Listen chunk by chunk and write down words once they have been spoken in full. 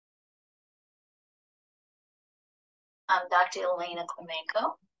I'm Dr. Elena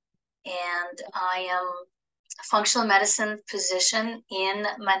Klimenko, and I am a functional medicine physician in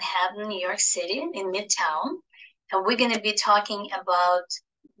Manhattan, New York City, in Midtown. And we're going to be talking about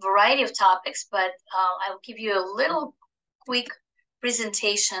a variety of topics, but I'll give you a little quick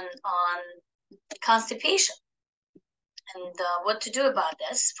presentation on constipation and what to do about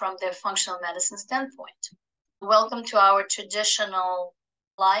this from the functional medicine standpoint. Welcome to our traditional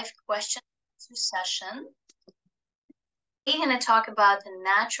live question session. We're going to talk about the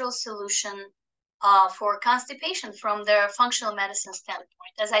natural solution for constipation from the functional medicine standpoint.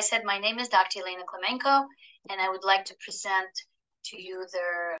 As I said, my name is Dr. Elena Klimenko, and I would like to present to you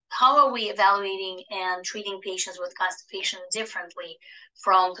how are we evaluating and treating patients with constipation differently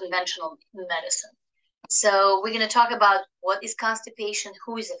from conventional medicine. So we're going to talk about what is constipation,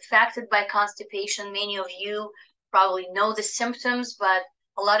 who is affected by constipation. Many of you probably know the symptoms, but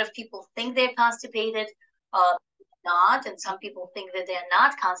a lot of people think they're constipated. Not, and some people think that they're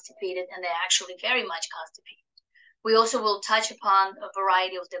not constipated, and they're actually very much constipated. We also will touch upon a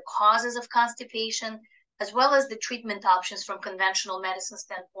variety of the causes of constipation, as well as the treatment options from conventional medicine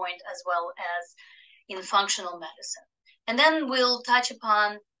standpoint, as well as in functional medicine. And then we'll touch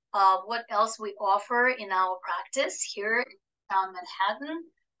upon what else we offer in our practice here in Manhattan,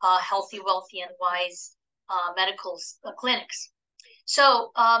 healthy, wealthy, and wise medical clinics.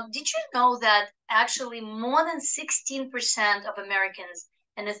 So did you know that actually more than 16% of Americans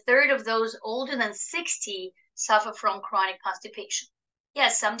and a third of those older than 60 suffer from chronic constipation?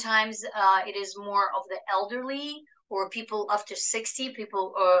 Yes, sometimes it is more of the elderly or people after 60,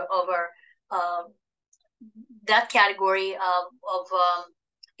 people over that category of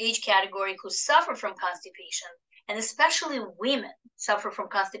age category who suffer from constipation. And especially women suffer from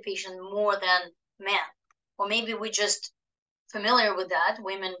constipation more than men. Or maybe we just familiar with that.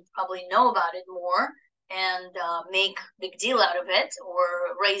 Women probably know about it more and make big deal out of it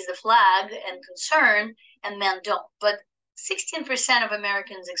or raise the flag and concern, and men don't. But 16% of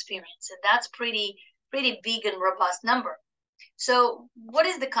Americans experience it. That's pretty big and robust number. So what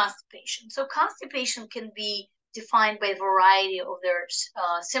is the constipation? So constipation can be defined by a variety of their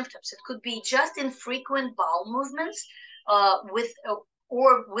symptoms. It could be just infrequent bowel movements with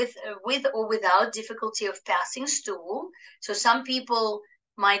or without difficulty of passing stool. So some people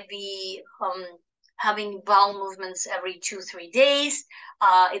might be having bowel movements every 2-3 days.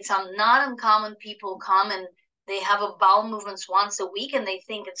 It's not uncommon. People come and they have a bowel movements once a week and they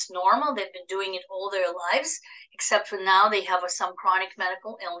think it's normal. They've been doing it all their lives, except for now they have some chronic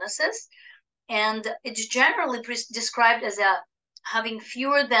medical illnesses. And it's generally described as having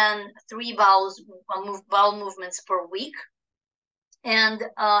fewer than 3 bowel movements per week, and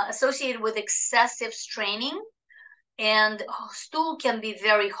associated with excessive straining, and stool can be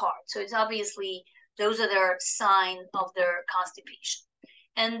very hard. So it's obviously, those are their sign of their constipation.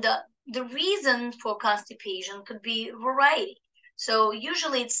 And the reason for constipation could be a variety. So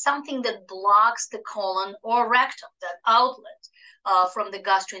usually it's something that blocks the colon or rectum, that outlet from the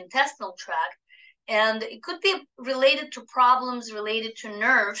gastrointestinal tract. And it could be related to problems related to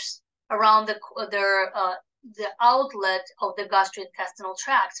nerves around the outlet of the gastrointestinal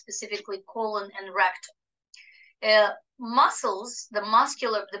tract, specifically colon and rectum. Muscles,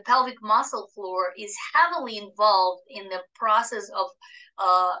 the pelvic muscle floor is heavily involved in the process of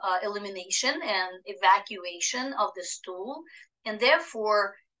elimination and evacuation of the stool, and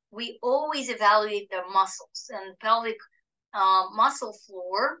therefore we always evaluate their muscles. And pelvic muscle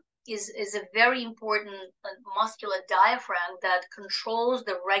floor is a very important muscular diaphragm that controls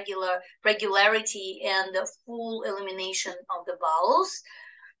the regularity and the full elimination of the bowels.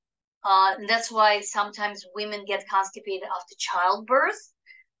 And that's why sometimes women get constipated after childbirth,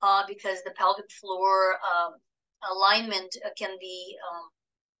 because the pelvic floor alignment can be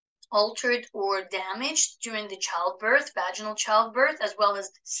altered or damaged during the childbirth, vaginal childbirth, as well as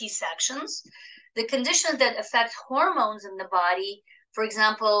C-sections. The conditions that affect hormones in the body, for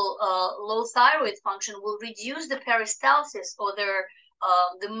example, low thyroid function, will reduce the peristalsis, or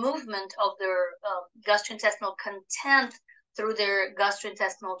the movement of their gastrointestinal content through their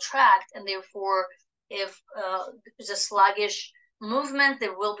gastrointestinal tract, and therefore, if there's a sluggish movement,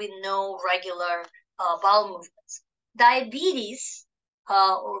 there will be no regular bowel movements. Diabetes,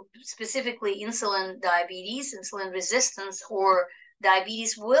 or specifically insulin diabetes, insulin resistance, or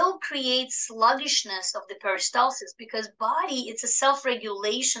diabetes will create sluggishness of the peristalsis, because it's a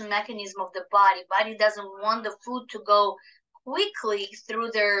self-regulation mechanism of the body. Body doesn't want the food to go quickly through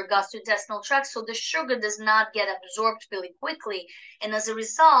their gastrointestinal tract, so the sugar does not get absorbed really quickly, and as a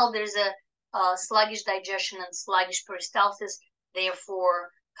result there's a sluggish digestion and sluggish peristalsis, therefore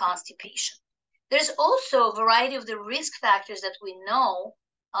constipation. There's also a variety of the risk factors that we know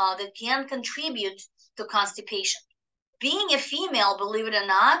that can contribute to constipation. Being a female, believe it or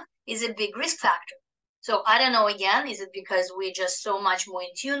not, is a big risk factor. So I don't know, again, is it because we're just so much more in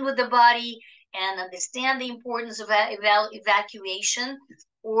tune with the body and understand the importance of evacuation,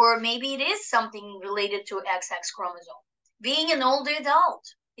 or maybe it is something related to XX chromosome. Being an older adult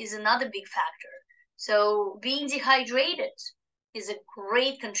is another big factor. So being dehydrated is a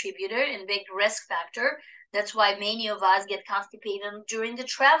great contributor and big risk factor. That's why many of us get constipated during the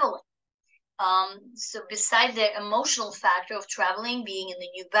traveling. So beside the emotional factor of traveling, being in the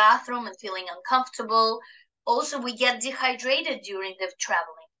new bathroom and feeling uncomfortable, also we get dehydrated during the traveling.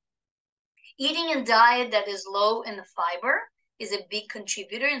 Eating a diet that is low in the fiber is a big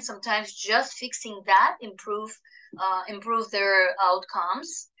contributor, and sometimes just fixing that improve their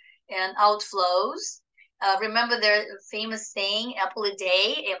outcomes and outflows. Remember their famous saying, apple a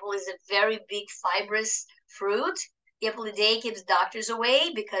day. Apple is a very big fibrous fruit. Apple a day keeps doctors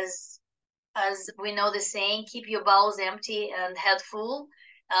away because, as we know the saying, keep your bowels empty and head full,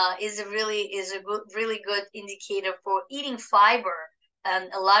 is a really good indicator for eating fiber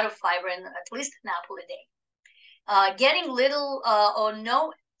and a lot of fiber, and at least an apple a day. Getting little or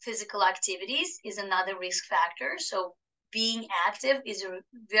no physical activities is another risk factor. So being active is a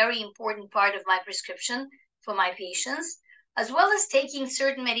very important part of my prescription for my patients, as well as taking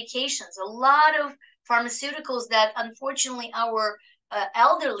certain medications. A lot of pharmaceuticals that unfortunately our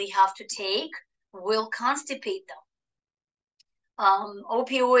elderly have to take will constipate them.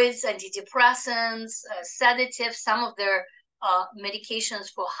 Opioids, antidepressants, sedatives, some of their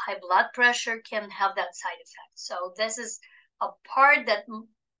medications for high blood pressure can have that side effect. So this is a part that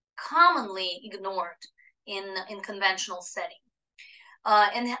commonly ignored in conventional setting.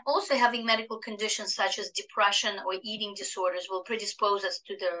 And also having medical conditions such as depression or eating disorders will predispose us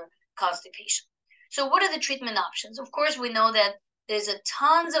to the constipation. So what are the treatment options? Of course, we know that there's a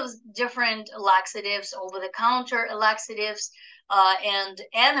tons of different laxatives, over-the-counter laxatives, and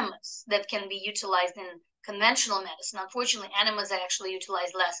enemas that can be utilized in conventional medicine. Unfortunately, enemas are actually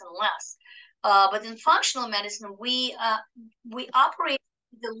utilized less and less. But in functional medicine, we operate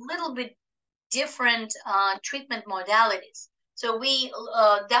with a little bit different treatment modalities. So we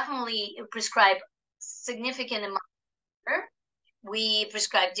definitely prescribe significant amount of fiber. We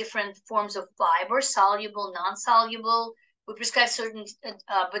prescribe different forms of fiber, soluble, non-soluble. We prescribe certain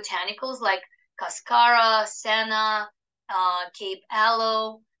botanicals like cascara, senna, Cape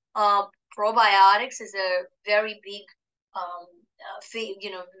aloe. Probiotics is a very big,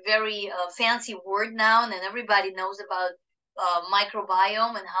 very fancy word now, and then everybody knows about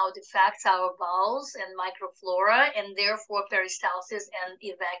microbiome and how it affects our bowels and microflora, and therefore peristalsis and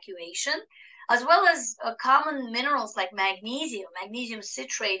evacuation, as well as common minerals like magnesium. Magnesium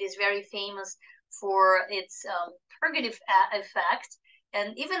citrate is very famous for its purgative effect,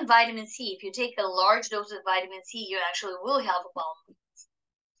 and even vitamin C. If you take a large dose of vitamin C, you actually will have a bowel movement.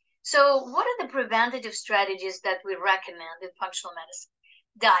 So what are the preventative strategies that we recommend in functional medicine?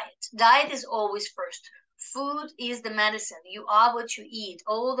 Diet. Diet is always first. Food is the medicine. You are what you eat.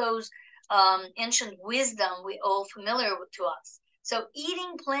 All those ancient wisdom we all familiar with to us. So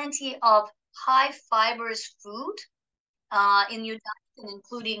eating plenty of high fibrous food in your diet, and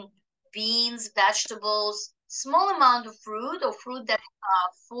including beans, vegetables, small amount of fruit or fruit that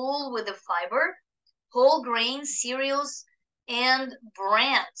are full with the fiber, whole grains, cereals, and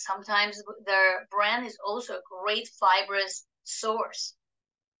bran. Sometimes the bran is also a great fibrous source.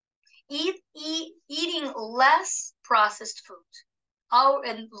 Eating less processed food,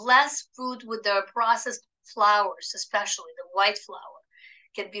 and less food with the processed flours, especially the white flour,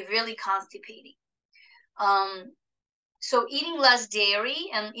 can be really constipating. So eating less dairy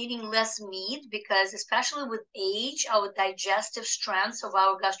and eating less meat, because especially with age, our digestive strength of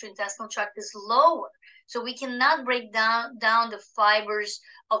our gastrointestinal tract is lower. So we cannot break down the fibers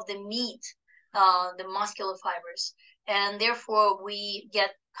of the meat, the muscular fibers, and therefore we get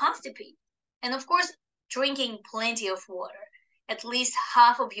constipated. And of course, drinking plenty of water, at least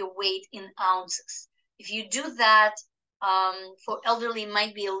half of your weight in ounces. If you do that, for elderly,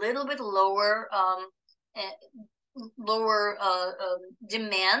 might be a little bit lower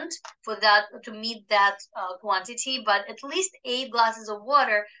demand for that to meet that quantity, but at least 8 glasses of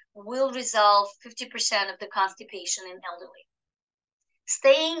water will resolve 50% of the constipation in elderly.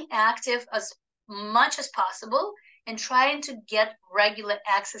 Staying active as much as possible and trying to get regular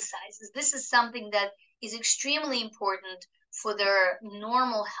exercises. This is something that is extremely important for their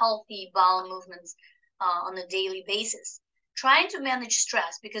normal, healthy bowel movements on a daily basis. Trying to manage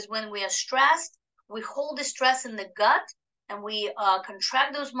stress, because when we are stressed, we hold the stress in the gut, and we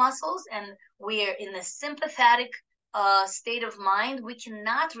contract those muscles, and we're in a sympathetic state of mind, we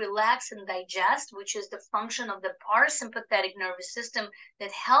cannot relax and digest, which is the function of the parasympathetic nervous system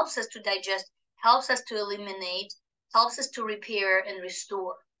that helps us to digest, helps us to eliminate, helps us to repair and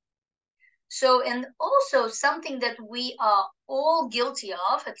restore. So, and also something that we are all guilty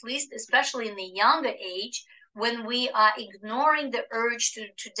of, at least especially in the younger age, when we are ignoring the urge to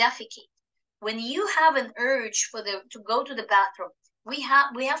defecate. When you have an urge to go to the bathroom, we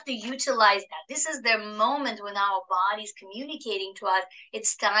have to utilize that. This is the moment when our body is communicating to us,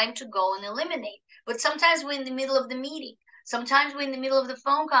 it's time to go and eliminate. But sometimes we're in the middle of the meeting. Sometimes we're in the middle of the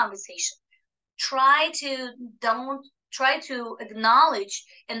phone conversation. Try to acknowledge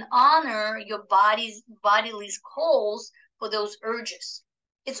and honor your body's calls for those urges.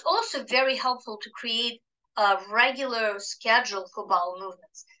 It's also very helpful to create a regular schedule for bowel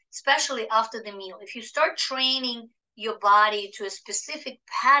movements, especially after the meal. If you start training your body to a specific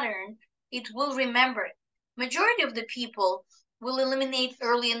pattern, it will remember it. Majority of the people will eliminate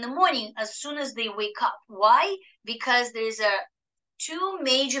early in the morning as soon as they wake up. Why? Because there's two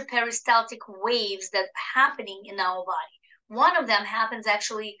major peristaltic waves that are happening in our body. One of them happens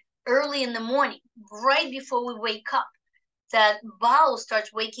actually early in the morning, right before we wake up. That bowel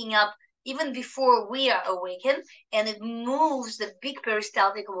starts waking up even before we are awakened, and it moves the big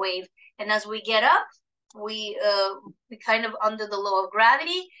peristaltic wave. And as we get up, we kind of under the law of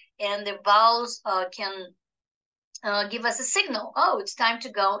gravity, and the bowels can give us a signal. Oh, it's time to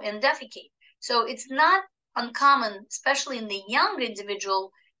go and defecate. So it's not uncommon, especially in the younger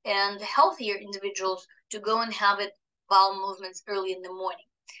individual and healthier individuals, to go and have it bowel movements early in the morning.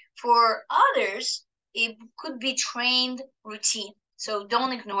 For others, it could be trained routine. So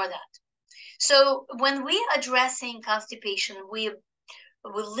don't ignore that. So when we are addressing constipation, we're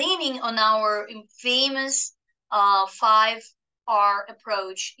leaning on our famous 5R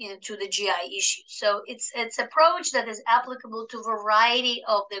approach to the GI issue. So it's approach that is applicable to a variety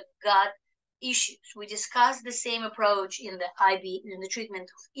of the gut issues. We discussed the same approach in the treatment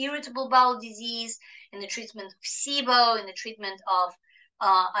of irritable bowel disease, in the treatment of SIBO, in the treatment of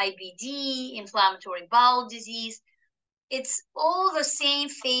IBD, inflammatory bowel disease. It's all the same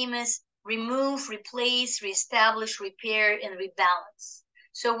famous remove, replace, reestablish, repair, and rebalance.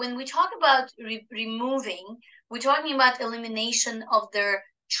 So when we talk about removing, we're talking about elimination of the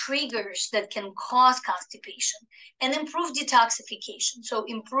triggers that can cause constipation and improve detoxification. So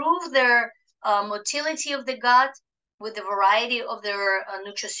improve their motility of the gut with a variety of their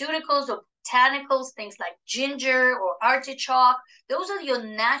nutraceuticals or botanicals, things like ginger or artichoke. Those are your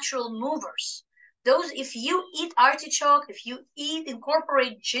natural movers. Those, if you eat artichoke, if you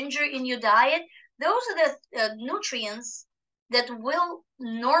incorporate ginger in your diet, those are the nutrients that will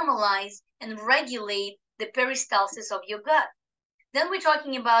normalize and regulate the peristalsis of your gut. Then we're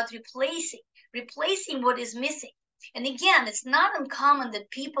talking about replacing what is missing. And again, it's not uncommon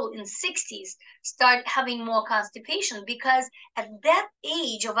that people in 60s start having more constipation, because at that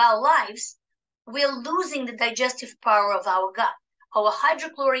age of our lives, we're losing the digestive power of our gut. Our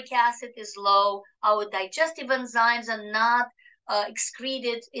hydrochloric acid is low. Our digestive enzymes are not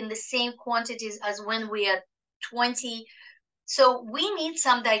excreted in the same quantities as when we are 20. So we need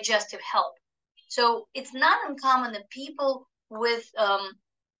some digestive help. So it's not uncommon that people with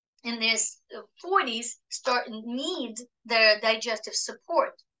in their 40s need their digestive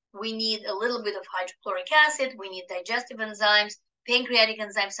support. We need a little bit of hydrochloric acid. We need digestive enzymes, pancreatic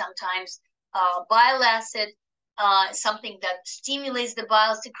enzymes sometimes, bile acid, something that stimulates the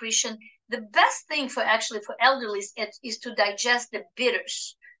bile secretion. The best thing for elderly is to digest the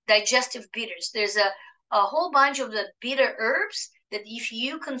bitters, digestive bitters. There's a whole bunch of the bitter herbs that if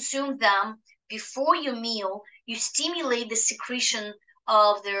you consume them before your meal, you stimulate the secretion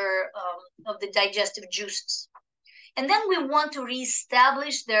of the digestive juices. And then we want to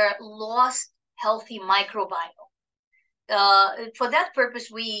reestablish their lost healthy microbiome. For that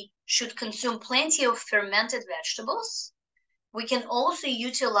purpose, we should consume plenty of fermented vegetables. We can also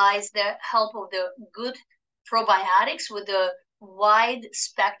utilize the help of the good probiotics with a wide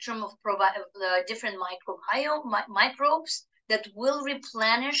spectrum of different microbes that will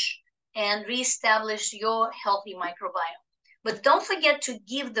replenish and reestablish your healthy microbiome. But don't forget to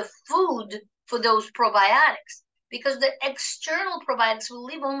give the food for those probiotics, because the external probiotics will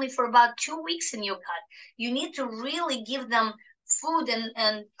live only for about 2 weeks in your gut. You need to really give them food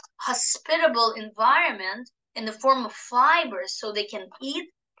and hospitable environment in the form of fibers so they can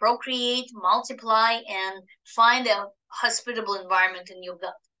eat, procreate, multiply, and find a hospitable environment in your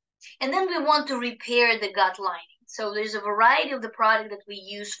gut. And then we want to repair the gut lining. So there's a variety of the product that we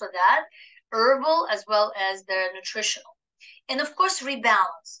use for that, herbal as well as the nutritional. And of course,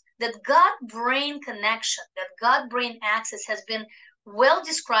 rebalance. That gut-brain connection, that gut-brain axis has been well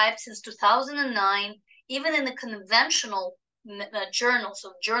described since 2009, even in the conventional journal.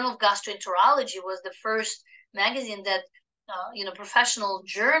 So Journal of Gastroenterology was the first magazine that, professional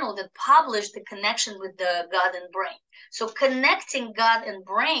journal that published the connection with the gut and brain. So connecting gut and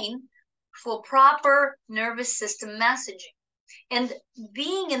brain for proper nervous system messaging and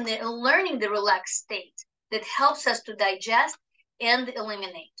being in the learning the relaxed state that helps us to digest and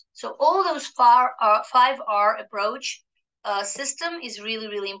eliminate. So all those 5R approach system is really,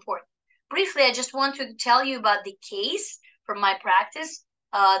 really important. Briefly, I just want to tell you about the case from my practice.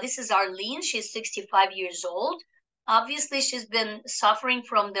 This is Arlene. She's 65 years old. Obviously, she's been suffering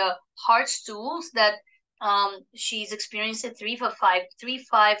from the hard stools that she's experienced at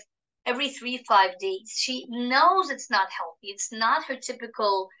every 3-5 days. She knows it's not healthy. It's not her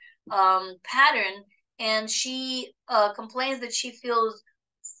typical pattern. And she complains that she feels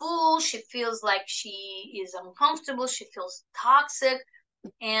full. She feels like she is uncomfortable. She feels toxic.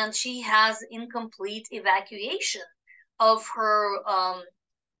 And she has incomplete evacuation of her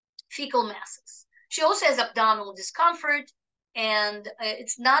fecal masses. She also has abdominal discomfort. And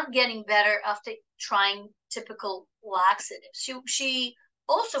it's not getting better after trying typical laxatives. She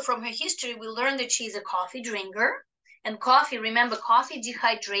also, from her history, we learned that she's a coffee drinker. And coffee, remember, coffee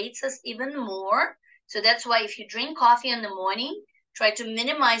dehydrates us even more. So that's why if you drink coffee in the morning, try to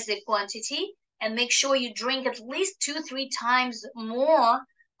minimize the quantity and make sure you drink at least 2-3 times more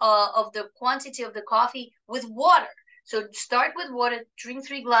of the quantity of the coffee with water. So start with water, drink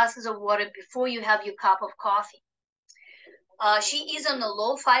 3 glasses of water before you have your cup of coffee. She is on a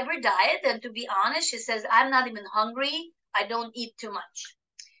low fiber diet, and to be honest, she says, I'm not even hungry. I don't eat too much.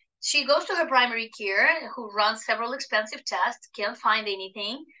 She goes to her primary care, who runs several expensive tests, can't find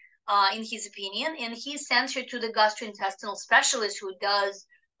anything, in his opinion, and he sends her to the gastrointestinal specialist who does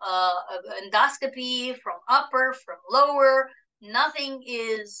endoscopy from upper, from lower. Nothing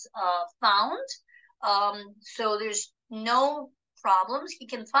is found, so there's no problems he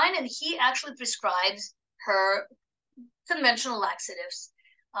can find, and he actually prescribes her conventional laxatives,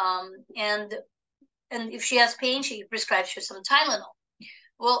 and if she has pain, she prescribes her some Tylenol.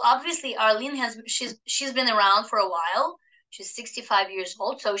 Well, obviously, Arlene she's been around for a while. She's 65 years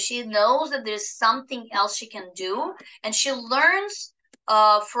old, so she knows that there's something else she can do, and she learns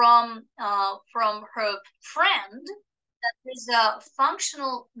from her friend that there's a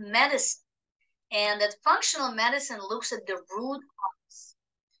functional medicine, and that functional medicine looks at the root cause,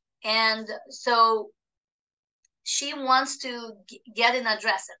 and so she wants to get and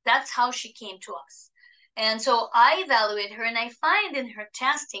address it. That's how she came to us. And so I evaluate her, and I find in her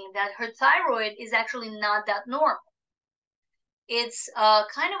testing that her thyroid is actually not that normal. It's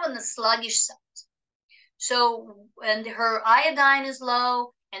kind of on the sluggish side. So, and her iodine is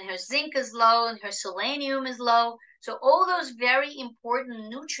low, and her zinc is low, and her selenium is low. So all those very important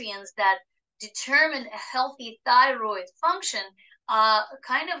nutrients that determine a healthy thyroid function are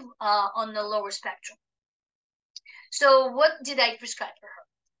kind of on the lower spectrum. So what did I prescribe for her?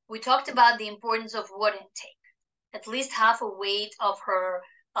 We talked about the importance of water intake, at least half a weight of her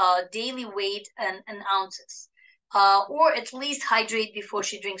daily weight in ounces, or at least hydrate before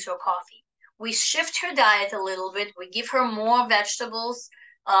she drinks her coffee. We shift her diet a little bit. We give her more vegetables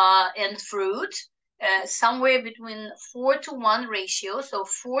and fruit, somewhere between 4-to-1 ratio. So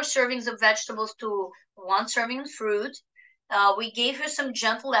 4 servings of vegetables to 1 serving of fruit. We gave her some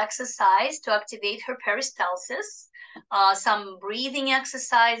gentle exercise to activate her peristalsis, some breathing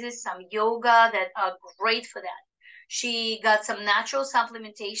exercises, some yoga that are great for that. She got some natural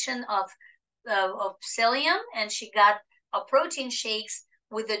supplementation of psyllium, and she got protein shakes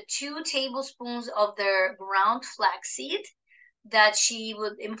with the 2 tablespoons of the ground flaxseed that she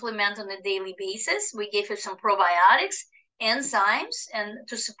would implement on a daily basis. We gave her some probiotics, enzymes, and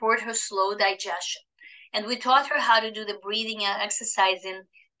to support her slow digestion. And we taught her how to do the breathing exercises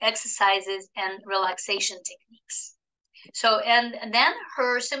and relaxation techniques. So, and then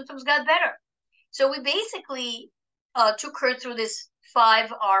her symptoms got better. So we basically took her through this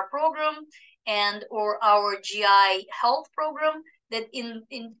 5R program or our GI health program that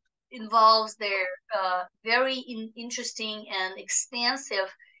involves their very interesting and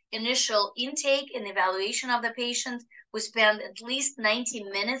extensive initial intake and evaluation of the patient. We spend at least 90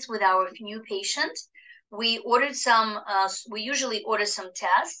 minutes with our new patient. We ordered we usually order some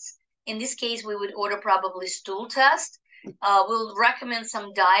tests. In this case, we would order probably stool test. We'll recommend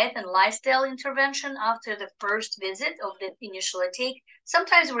some diet and lifestyle intervention after the first visit of the initial intake.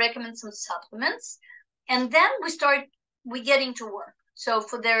 Sometimes we recommend some supplements. And then we get into work. So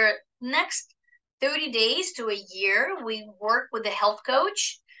for their next 30 days to a year, we work with a health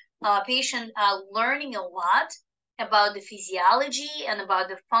coach. Patient learning a lot about the physiology and about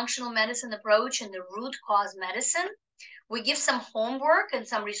the functional medicine approach and the root cause medicine. We give some homework and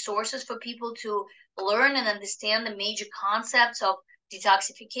some resources for people to learn and understand the major concepts of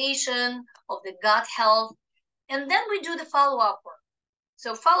detoxification, of the gut health, and then we do the follow-up work.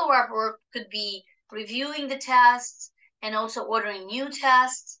 So follow-up work could be reviewing the tests and also ordering new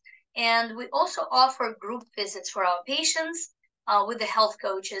tests. And we also offer group visits for our patients with the health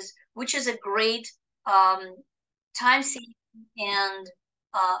coaches, which is a great time saving and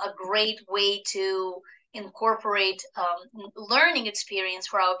a great way to incorporate learning experience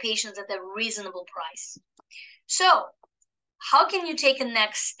for our patients at a reasonable price. So how can you take a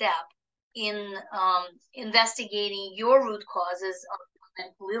next step in investigating your root causes of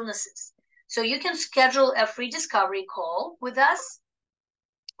mental illnesses? So you can schedule a free discovery call with us,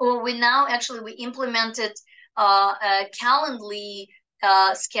 or we implemented a Calendly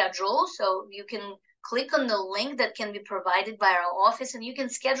schedule. So you can click on the link that can be provided by our office, and you can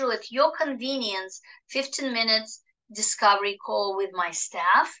schedule at your convenience 15 minutes discovery call with my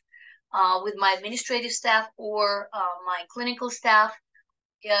staff, with my administrative staff, or my clinical staff.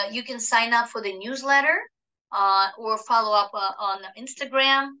 You can sign up for the newsletter or follow up on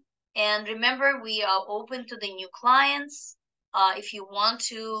Instagram. And remember, we are open to the new clients. If you want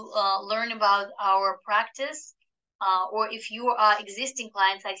to learn about our practice, or if you are existing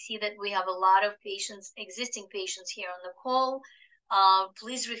clients, I see that we have a lot of patients, existing patients here on the call.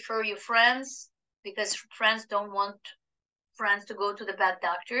 Please refer your friends, because friends don't want friends to go to the bad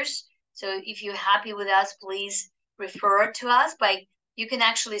doctors. So if you're happy with us, please refer to us. You can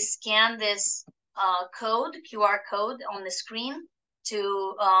actually scan this QR code on the screen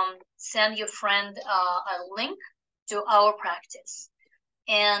to send your friend a link to our practice.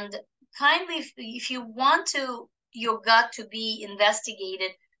 And kindly, if you want your gut to be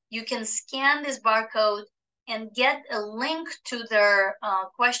investigated, you can scan this barcode and get a link to their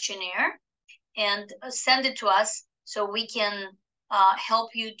questionnaire and send it to us, so we can help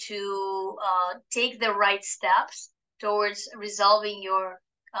you to take the right steps towards resolving your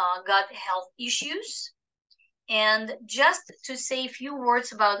gut health issues. And just to say a few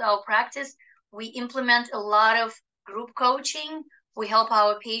words about our practice, we implement a lot of group coaching. We help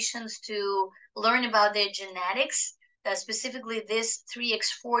our patients to learn about their genetics. Specifically, this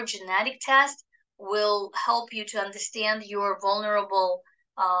 3x4 genetic test will help you to understand your vulnerable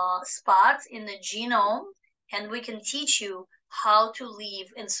spots in the genome, and we can teach you how to live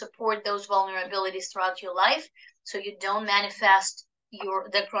and support those vulnerabilities throughout your life, so you don't manifest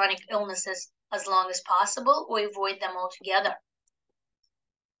the chronic illnesses as long as possible, or avoid them altogether.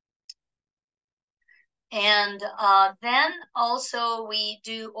 And then also we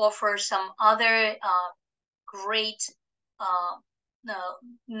do offer some other great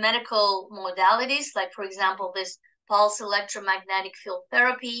medical modalities, like, for example, this pulse electromagnetic field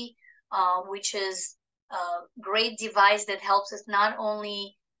therapy, which is a great device that helps us not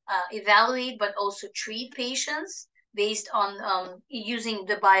only evaluate but also treat patients based on using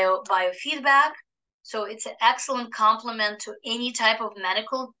the biofeedback. So it's an excellent complement to any type of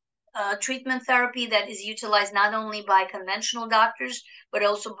medical treatment therapy that is utilized not only by conventional doctors, but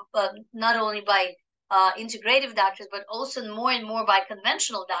also not only by integrative doctors, but also more and more by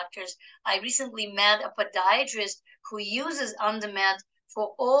conventional doctors. I recently met a podiatrist who uses OnDemand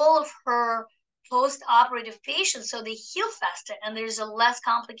for all of her post-operative patients, so they heal faster and there's less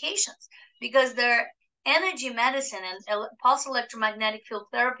complications, because their energy medicine and pulse electromagnetic field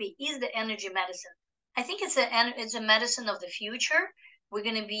therapy is the energy medicine. I think it's a medicine of the future. We're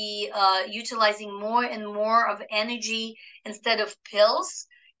going to be utilizing more and more of energy instead of pills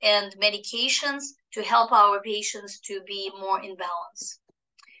and medications to help our patients to be more in balance.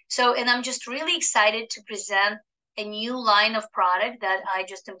 So, and I'm just really excited to present a new line of product that I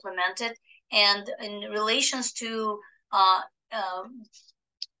just implemented. And in relations to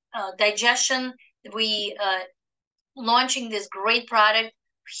digestion, we launching this great product,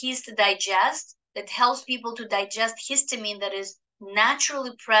 Hist Digest, that helps people to digest histamine that is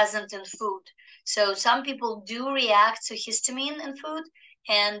naturally present in food. So some people do react to histamine in food,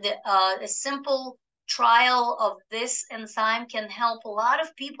 and a simple trial of this enzyme can help a lot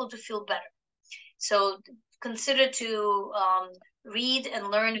of people to feel better. So consider to read and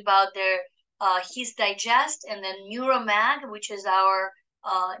learn about their Hist Digest, and then NeuroMag, which is our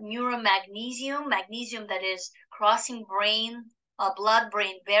neuromagnesium, magnesium that is crossing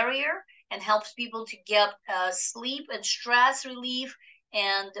blood-brain barrier and helps people to get sleep and stress relief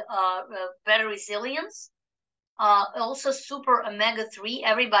and better resilience. Also super omega-3.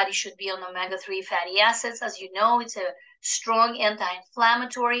 Everybody should be on omega-3 fatty acids. As you know, it's a strong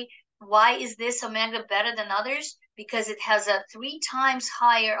anti-inflammatory. Why is this omega better than others? Because it has a 3 times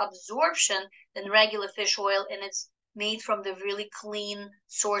higher absorption than regular fish oil, and it's made from the really clean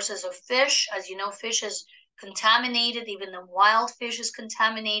sources of fish. As you know, fish is contaminated. Even the wild fish is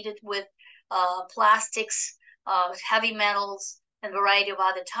contaminated with plastics, heavy metals, and a variety of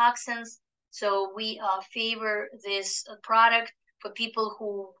other toxins. So we favor this product for people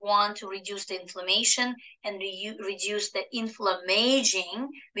who want to reduce the inflammation and reduce the inflammaging,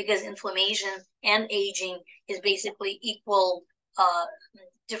 because inflammation and aging is basically equal,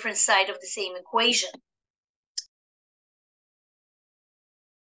 different side of the same equation.